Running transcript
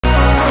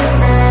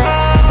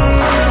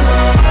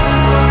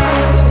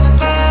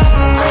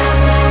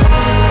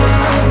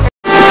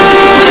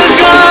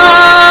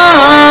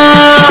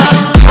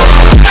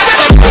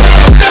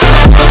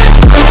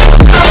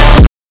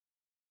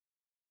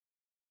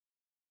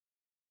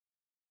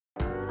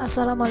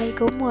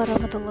Assalamualaikum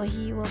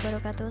warahmatullahi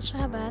wabarakatuh.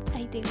 Sahabat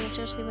Ayutingting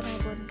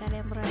dimanapun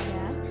kalian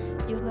berada,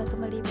 jumpa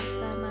kembali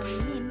bersama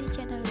Mimin di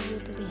channel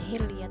YouTube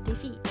Hilya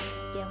TV,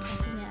 yang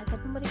pastinya akan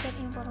memberikan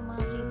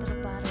informasi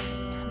terbaru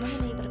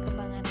mengenai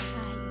perkembangan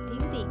Ayu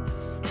Ting-Ting.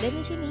 Dan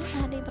di sini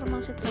ada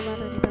informasi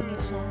terbaru di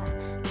pemirsa.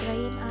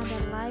 Selain ada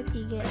live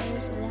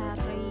IGS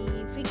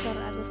dari Victor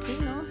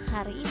Agustino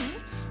hari ini,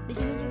 di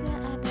sini juga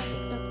ada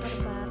TikTok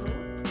terbaru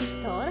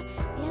Victor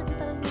yang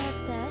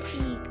ternyata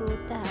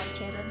ikutan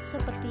challenge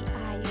seperti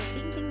Ayu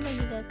Ting-Ting dan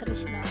juga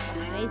Krishna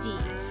Fahreji.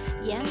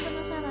 Yang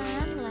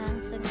penasaran,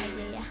 langsung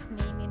aja ya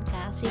Mimin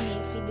kasih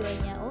nih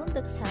videonya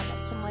untuk sahabat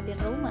semua di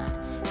rumah.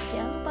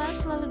 Jangan lupa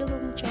selalu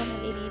dukung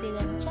channel ini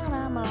dengan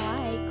cara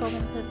like,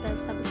 komen, serta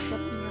subscribe,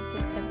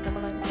 menyakitkan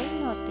tombol lonceng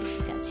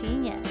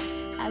notifikasinya,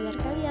 agar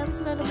kalian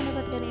selalu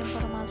mendapatkan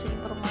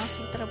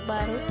informasi-informasi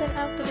terbaru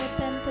terupdate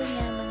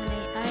tentunya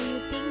mengenai Ayu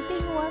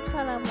Ting-Ting.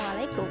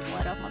 Wassalamualaikum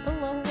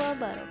warahmatullahi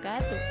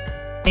wabarakatuh.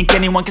 Think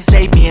anyone can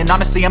save me, and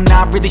honestly I'm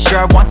not really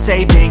sure I want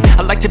saving.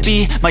 I like to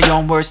be my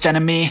own worst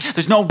enemy.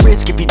 There's no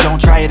risk if you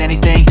don't try at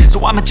anything, so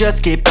I'ma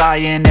just keep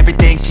buying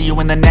everything. See you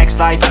in the next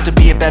life, hope to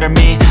be a better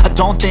me. I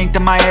don't think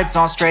that my head's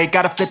on straight,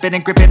 gotta flip it and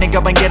grip it and go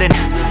and get it.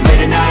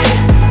 Late at night,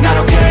 not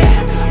okay.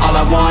 All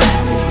I want,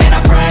 and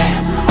I pray,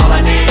 all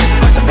I need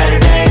are some better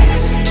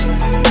days.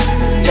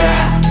 Yeah,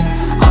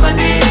 all I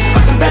need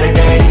are some better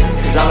days.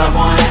 Cause all I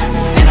want,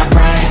 and I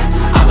pray,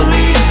 I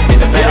believe in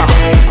the better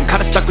days. I'm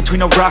kinda stuck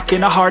between a rock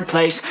and a hard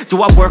place. Do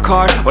I work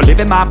hard or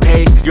live at my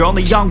pace? You're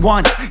only young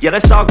once, yeah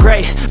that's all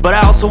great, but I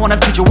also want a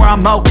future where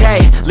I'm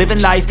okay. Living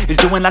life is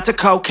doing lots of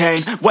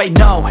cocaine. Wait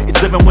no,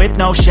 it's living with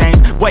no shame.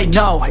 Wait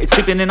no, it's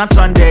sleeping in on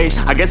Sundays.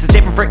 I guess it's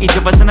different for each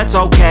of us and that's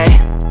okay.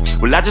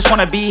 Well I just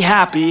wanna be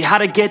happy,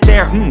 how to get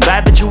there?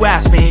 Glad that you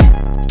asked me.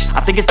 I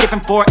think it's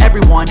different for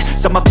everyone.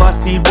 Some of us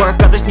need work,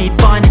 others need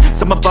fun.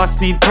 Some of us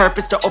need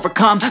purpose to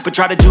overcome, but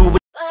try to do it.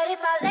 But if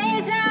I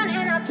lay down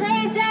and I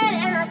play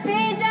dead and I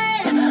stay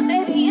dead,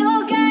 maybe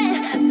you'll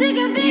get sick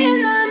of being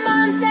the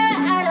monster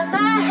out of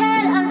my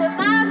head, under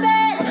my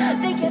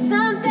bed. Think you're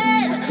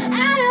something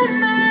out of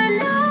my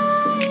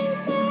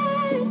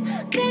nightmares,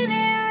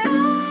 standing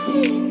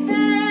right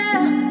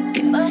there.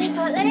 But if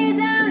I lay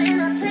down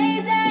and I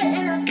play dead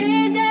and I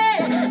stay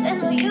dead, then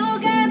will you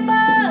get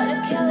bored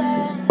of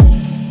killing me?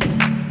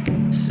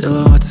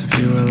 Silhouettes of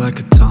you are like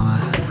a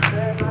taunt.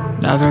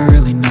 Never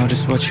really know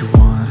just what you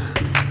want.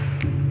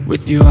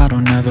 With you I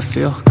don't ever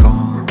feel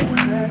calm.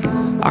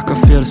 I can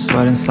feel the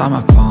sweat inside my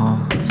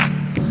palms.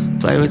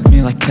 Play with me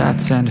like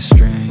cats and a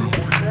string.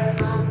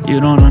 You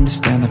don't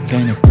understand the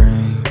pain it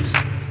brings.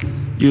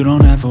 You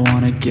don't ever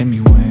wanna give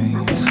me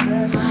wings.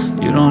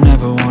 You don't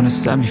ever wanna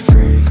set me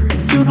free.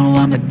 You know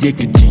I'm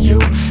addicted to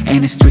you,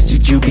 and it's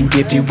twisted, you've been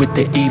gifted with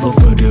the evil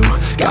voodoo.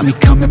 Got me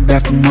coming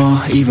back for more,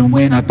 even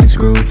when I've been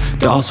screwed.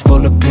 Dolls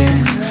full of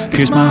pins,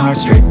 pierce my heart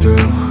straight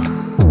through.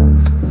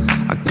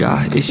 I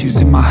got issues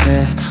in my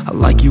head, I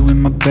like you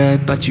in my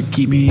bed, but you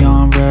keep me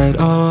on red.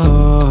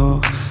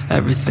 Oh,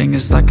 everything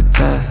is like a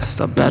test,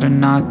 I better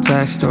not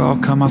text or I'll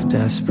come off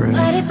desperate.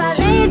 But if I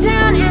lay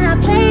down and I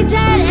play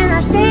dead and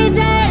I stay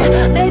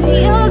dead,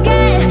 baby you'll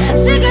get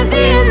sick of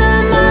being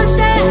the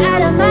monster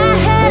out of my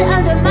head,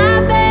 under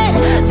my bed.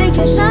 Think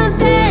you're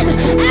something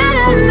out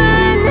of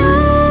my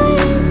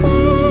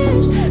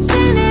nightmares,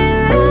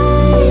 standing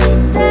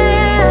right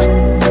there.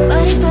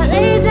 But if I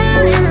lay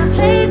down and I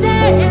play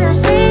dead and I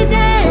stay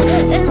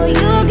dead, then will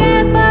you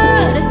get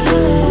bored of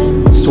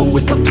killing me? So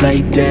if I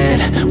play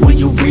dead, will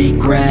you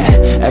regret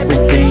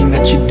everything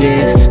that you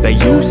did, that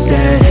you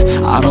said?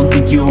 I don't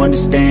think you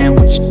understand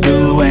what you're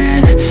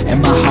doing,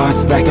 and my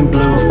heart's black and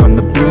blue from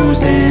the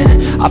bruising.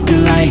 I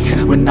feel like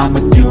when I'm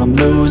with you I'm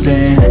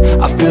losing.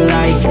 I feel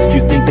like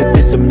you think that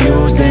this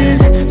amusing,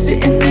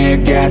 sitting there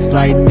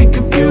gaslighting and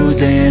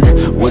confusing.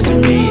 Was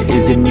it me?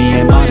 Is it me?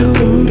 Am I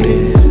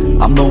deluded?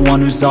 I'm the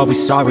one who's always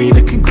sorry,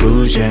 the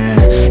conclusion.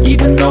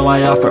 Even though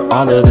I offer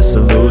all of the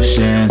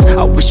solutions,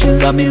 I wish you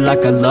loved me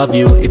like I love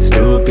you, it's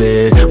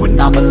stupid. When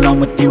I'm alone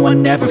with you I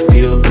never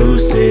feel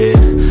lucid.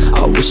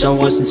 I wish I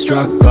wasn't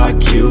struck by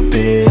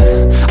Cupid.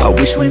 I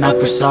wish when I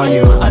first saw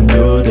you I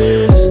knew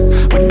this.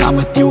 When I'm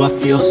with you I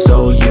feel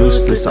so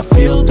useless, I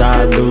feel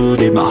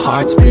diluted, my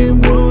heart's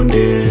been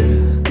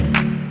wounded.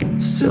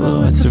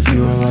 Silhouettes of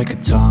you are like a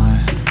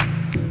taunt.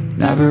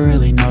 Never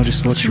really know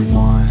just what you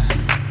want.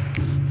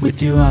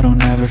 With you I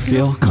don't ever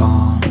feel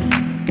calm.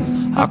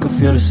 I can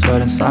feel the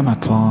sweat inside my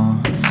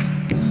palms.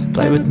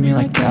 Play with me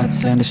like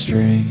cats and a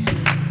string.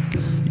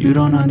 You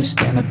don't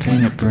understand the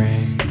pain it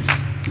brings.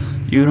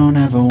 You don't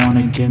ever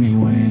wanna give me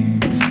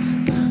wings.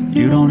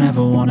 You don't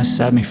ever wanna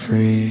set me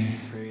free.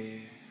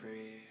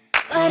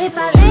 But if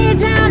I lay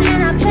down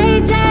and I play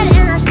dead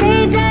and I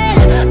stay dead,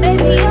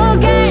 baby you'll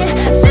get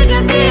sick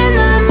of being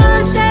the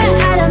monster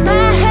out of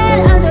my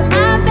head, under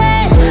my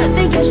bed.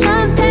 Think you're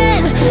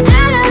something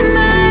out of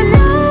my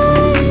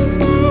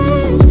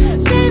nightmares,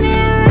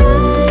 standing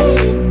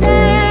right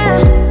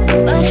there.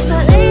 But if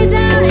I lay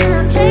down and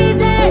I play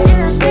dead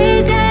and I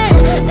stay dead,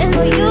 then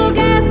will you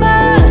get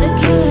bored of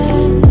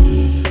killing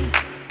me?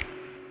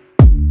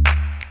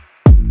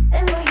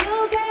 Then will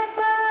you get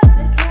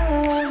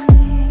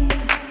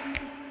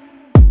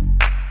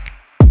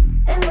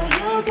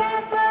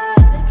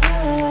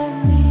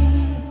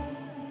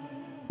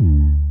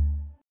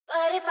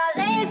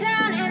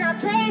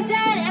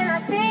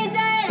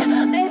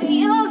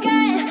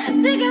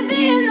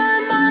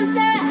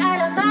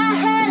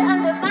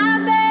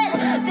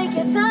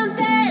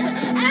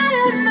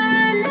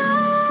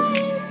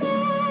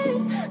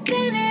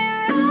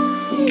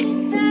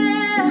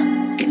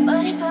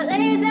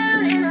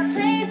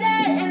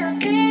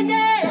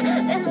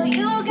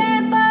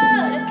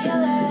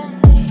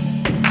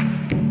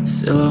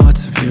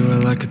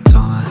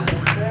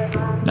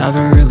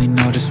Never really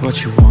know just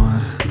what you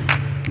want.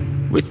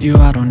 With you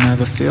I don't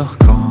ever feel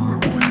calm.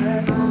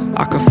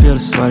 I can feel the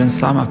sweat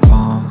inside my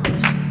palms.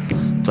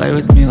 Play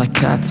with me like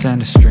cats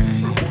and a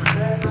string.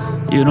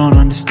 You don't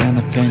understand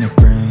the pain it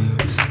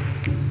brings.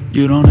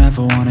 You don't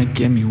ever wanna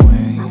give me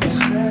wings.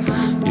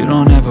 You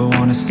don't ever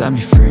wanna set me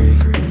free.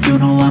 You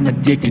know I'm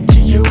addicted to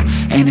you,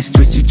 and it's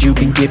twisted, you've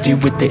been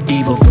gifted with the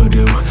evil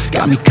voodoo.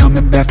 Got me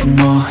coming back for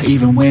more,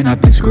 even when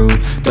I've been screwed.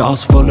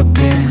 Dolls full of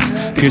pins,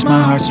 pierce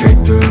my heart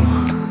straight through.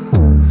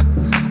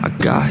 I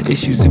got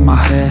issues in my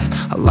head,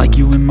 I like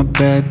you in my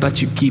bed,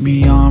 but you keep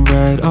me on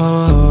red.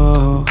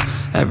 Oh,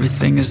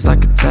 everything is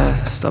like a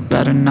test. I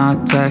better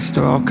not text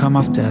or I'll come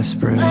off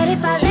desperate. But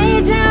if I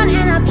lay down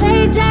and I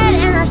play dead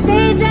and I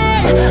stay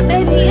dead,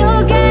 baby,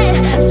 you'll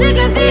get sick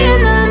of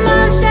being the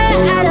monster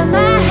out of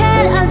my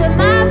head, under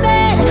my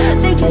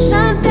bed. Think you're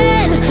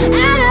something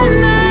out of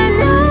my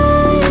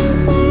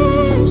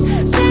nightmares,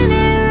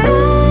 standing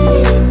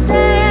right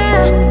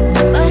there.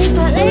 But if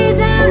I lay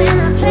down and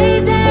I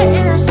play dead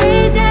and I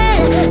stay dead,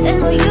 then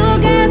will you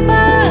get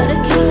bored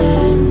of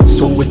killing?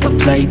 So if I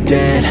play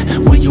dead,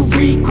 will you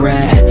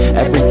regret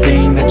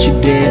everything that you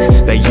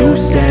did, that you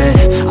said?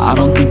 I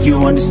don't think you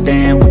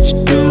understand what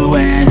you're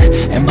doing,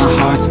 and my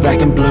heart's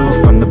black and blue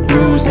from the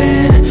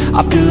bruising.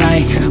 I feel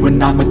like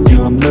when I'm with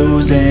you I'm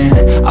losing.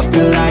 I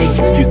feel like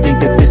you think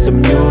that this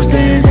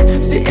amusing,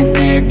 sitting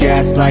there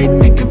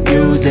gaslighting and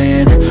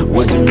confusing.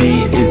 Was it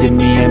me? Is it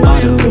me? Am I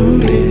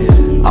deluded?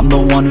 I'm the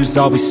one who's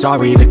always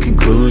sorry, the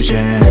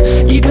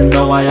conclusion, even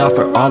though I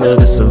offer all of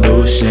the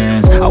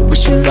solutions. I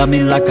wish you loved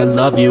me like I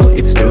love you,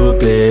 it's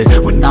stupid.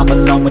 When I'm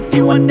alone with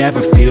you I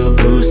never feel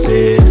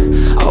lucid.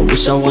 I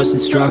wish I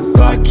wasn't struck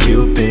by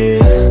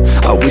Cupid.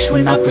 I wish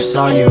when I first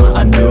saw you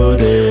I knew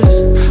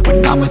this.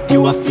 When I'm with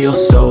you I feel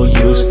so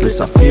useless,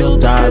 I feel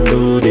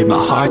diluted,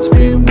 my heart's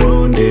been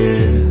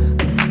wounded.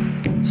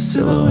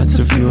 Silhouettes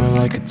of you are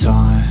like a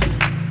taunt.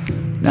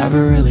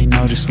 Never really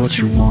know just what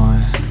you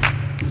want.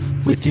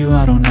 With you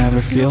I don't ever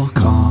feel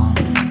calm.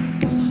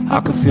 I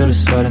can feel the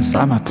sweat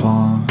inside my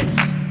palms.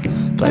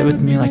 Play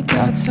with me like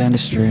cats and a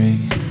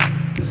string.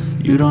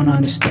 You don't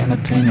understand the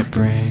pain it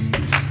brings.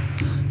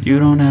 You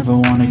don't ever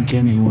wanna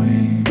give me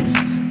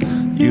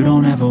wings. You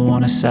don't ever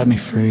wanna set me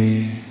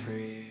free.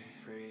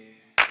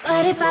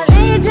 But if I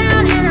lay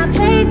down and I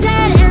play dead